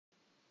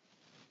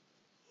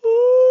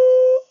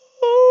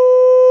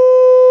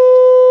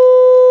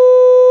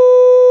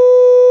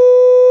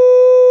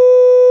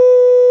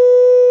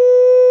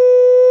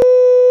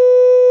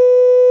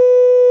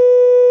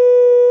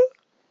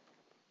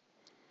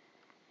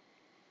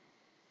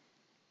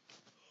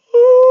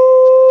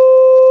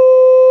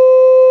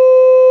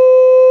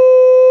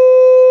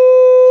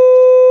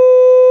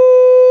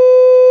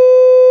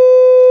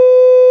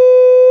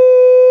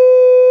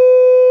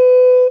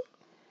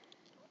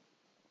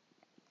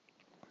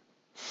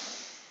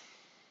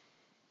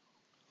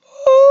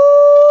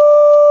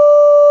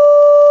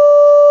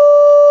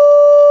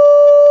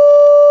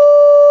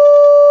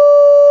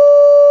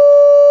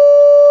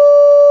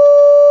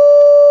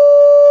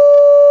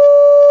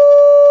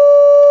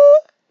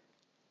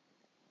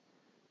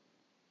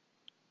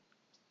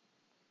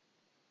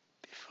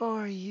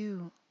before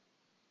you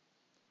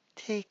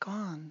take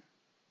on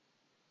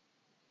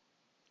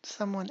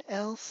someone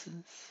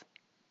else's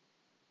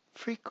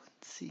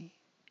frequency,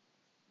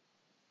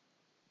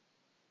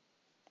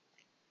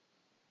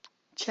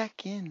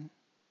 check in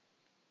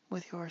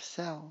with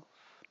yourself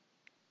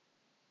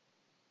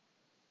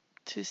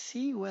to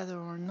see whether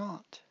or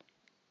not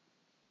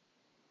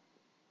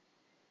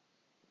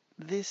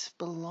this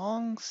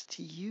belongs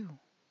to you,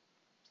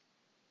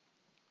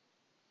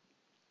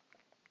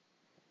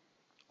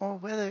 or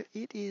whether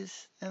it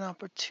is an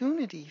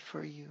opportunity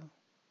for you.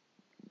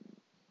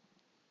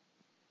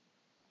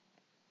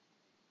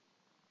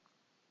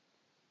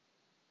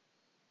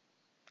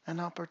 An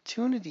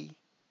opportunity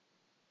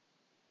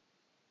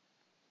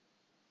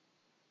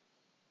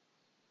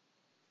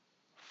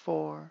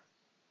for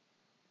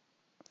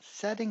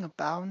setting a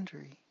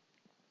boundary.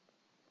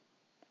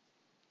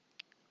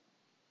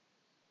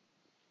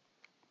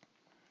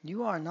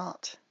 You are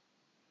not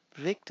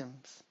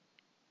victims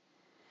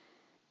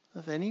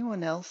of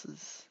anyone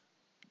else's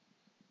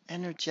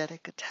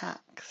energetic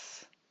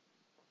attacks.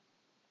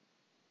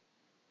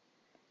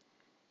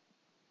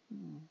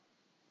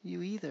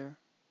 You either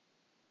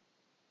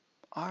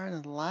are in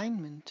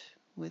alignment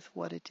with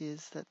what it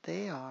is that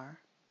they are,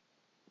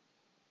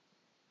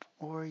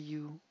 or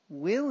you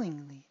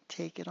willingly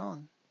take it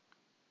on.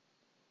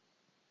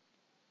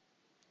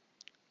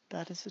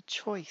 That is a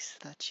choice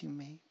that you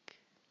make.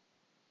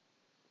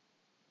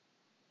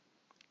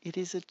 It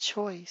is a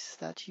choice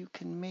that you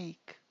can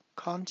make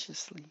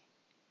consciously,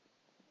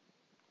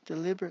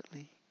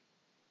 deliberately,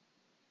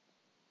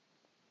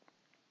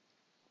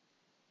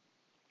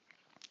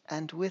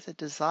 and with a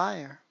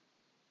desire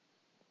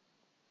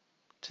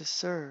to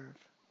serve.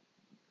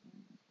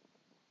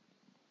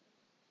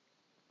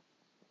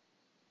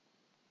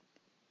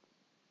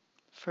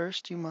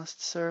 First, you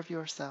must serve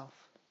yourself.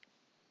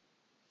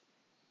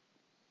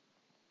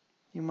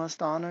 You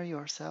must honor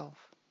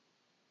yourself.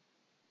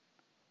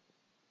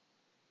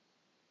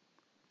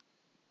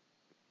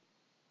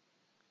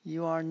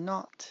 You are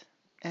not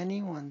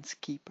anyone's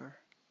keeper.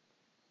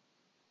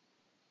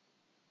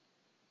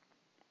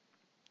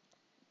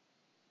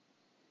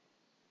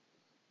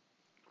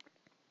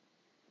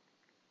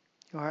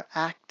 You are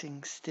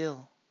acting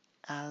still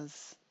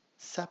as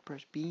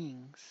separate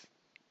beings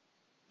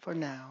for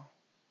now.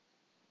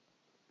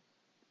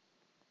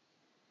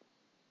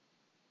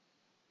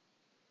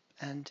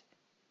 And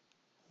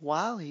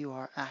while you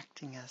are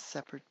acting as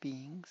separate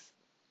beings,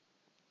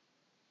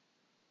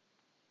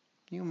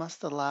 you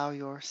must allow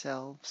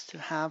yourselves to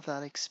have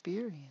that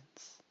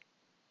experience.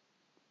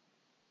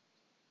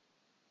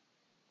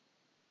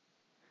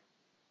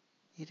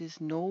 It is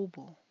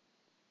noble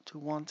to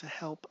want to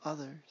help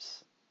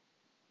others.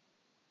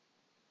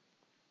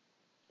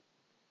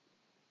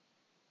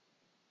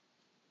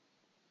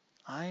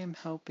 I am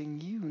helping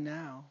you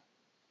now.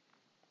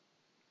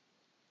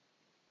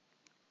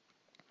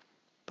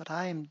 But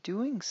I am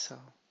doing so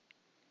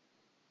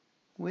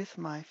with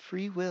my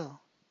free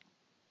will.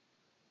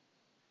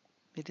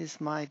 It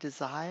is my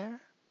desire,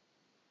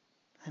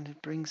 and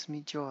it brings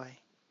me joy.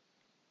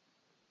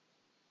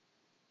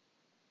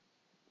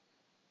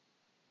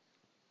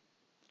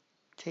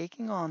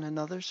 Taking on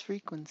another's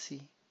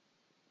frequency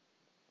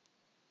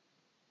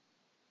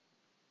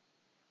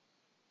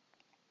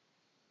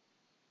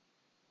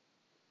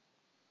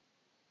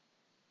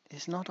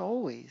is not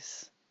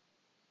always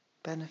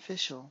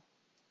beneficial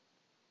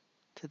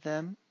to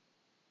them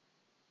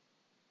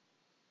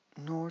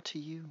nor to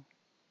you.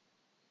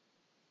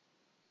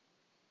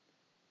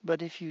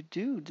 But if you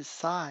do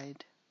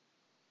decide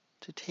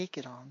to take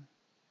it on,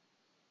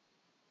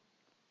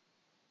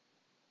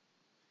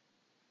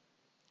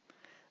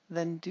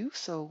 then do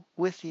so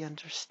with the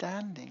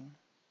understanding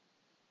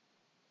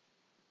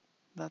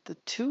that the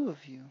two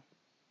of you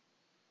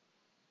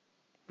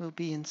will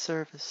be in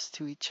service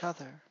to each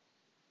other.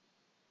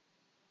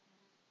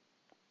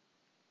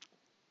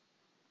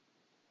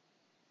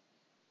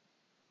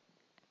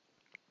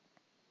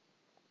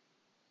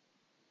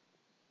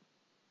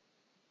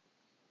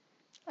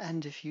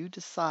 And if you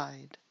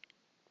decide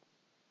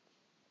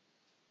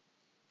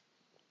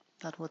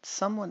that what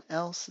someone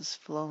else is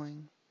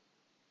flowing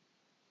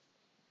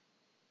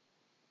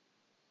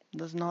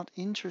does not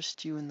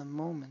interest you in the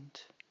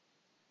moment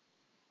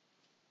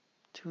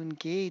to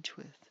engage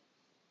with,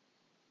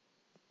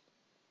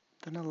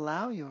 then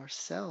allow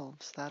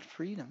yourselves that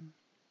freedom.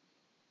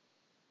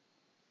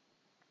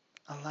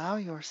 Allow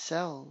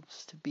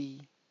yourselves to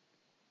be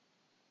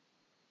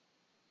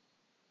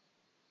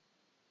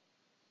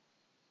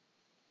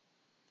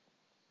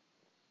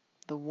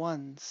the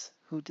ones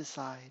who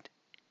decide.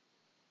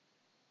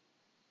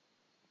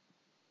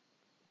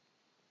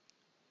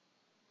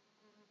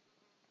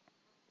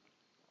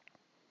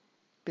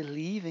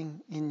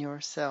 Believing in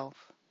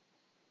yourself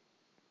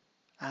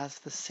as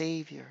the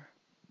savior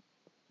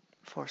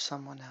for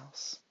someone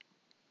else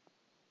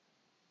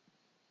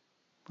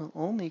will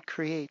only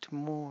create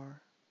more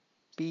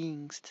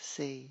beings to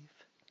save.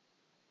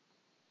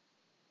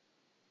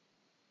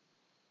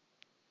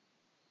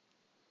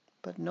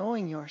 But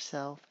knowing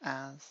yourself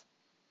as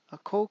a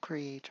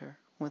co-creator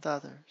with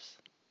others,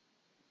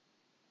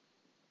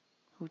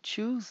 who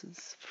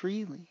chooses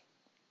freely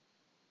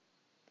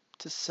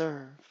to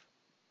serve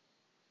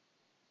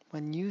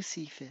when you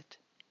see fit.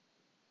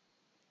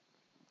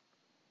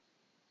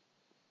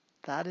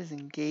 That is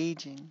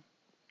engaging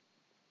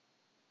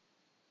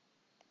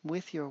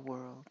with your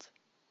world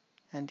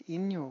and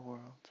in your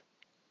world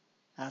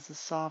as a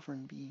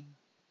sovereign being.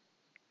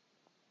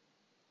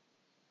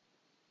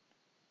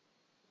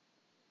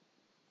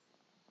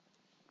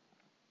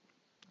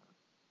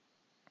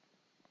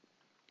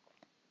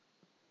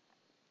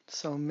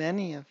 So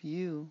many of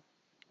you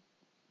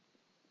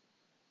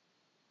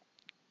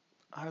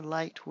are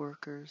light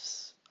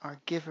workers, are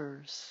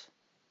givers,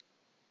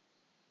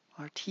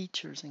 are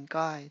teachers and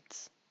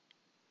guides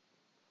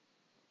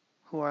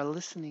who are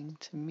listening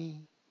to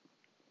me.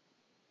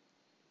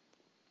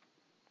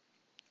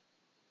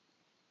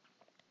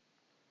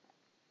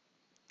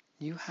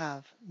 You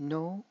have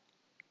no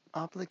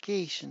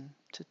obligation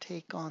to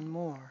take on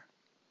more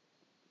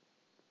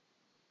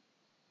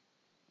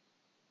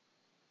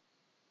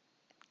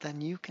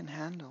than you can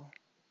handle.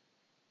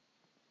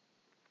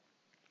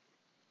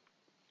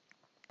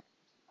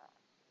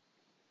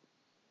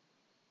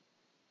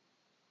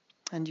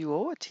 And you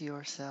owe it to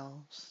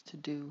yourselves to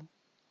do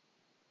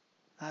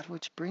that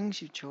which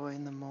brings you joy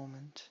in the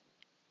moment,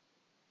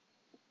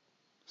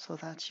 so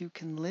that you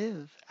can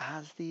live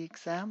as the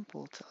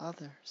example to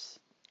others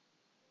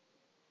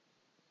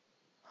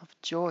of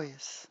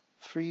joyous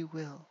free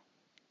will.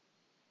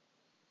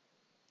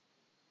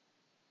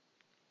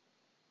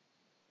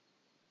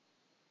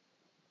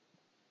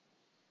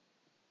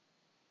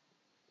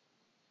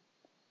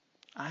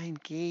 I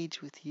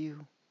engage with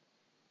you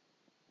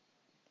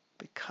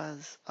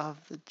because of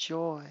the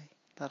joy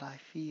that I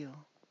feel,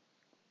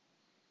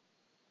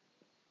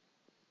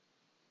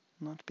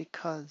 not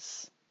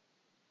because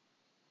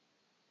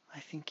I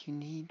think you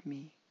need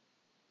me,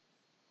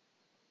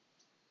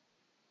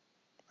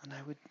 and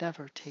I would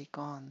never take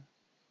on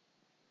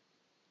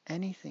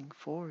anything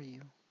for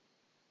you,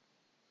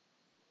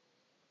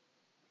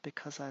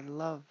 because I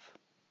love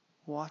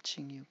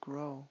watching you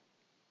grow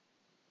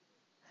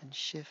and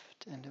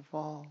shift and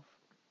evolve.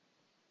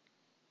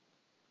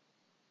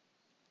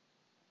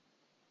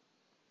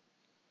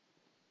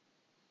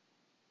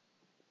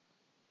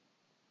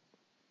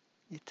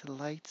 It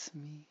delights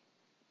me.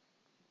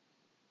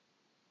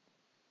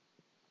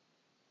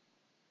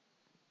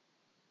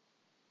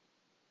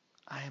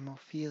 I am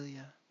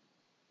Ophelia.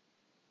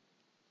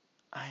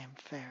 I am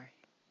fairy.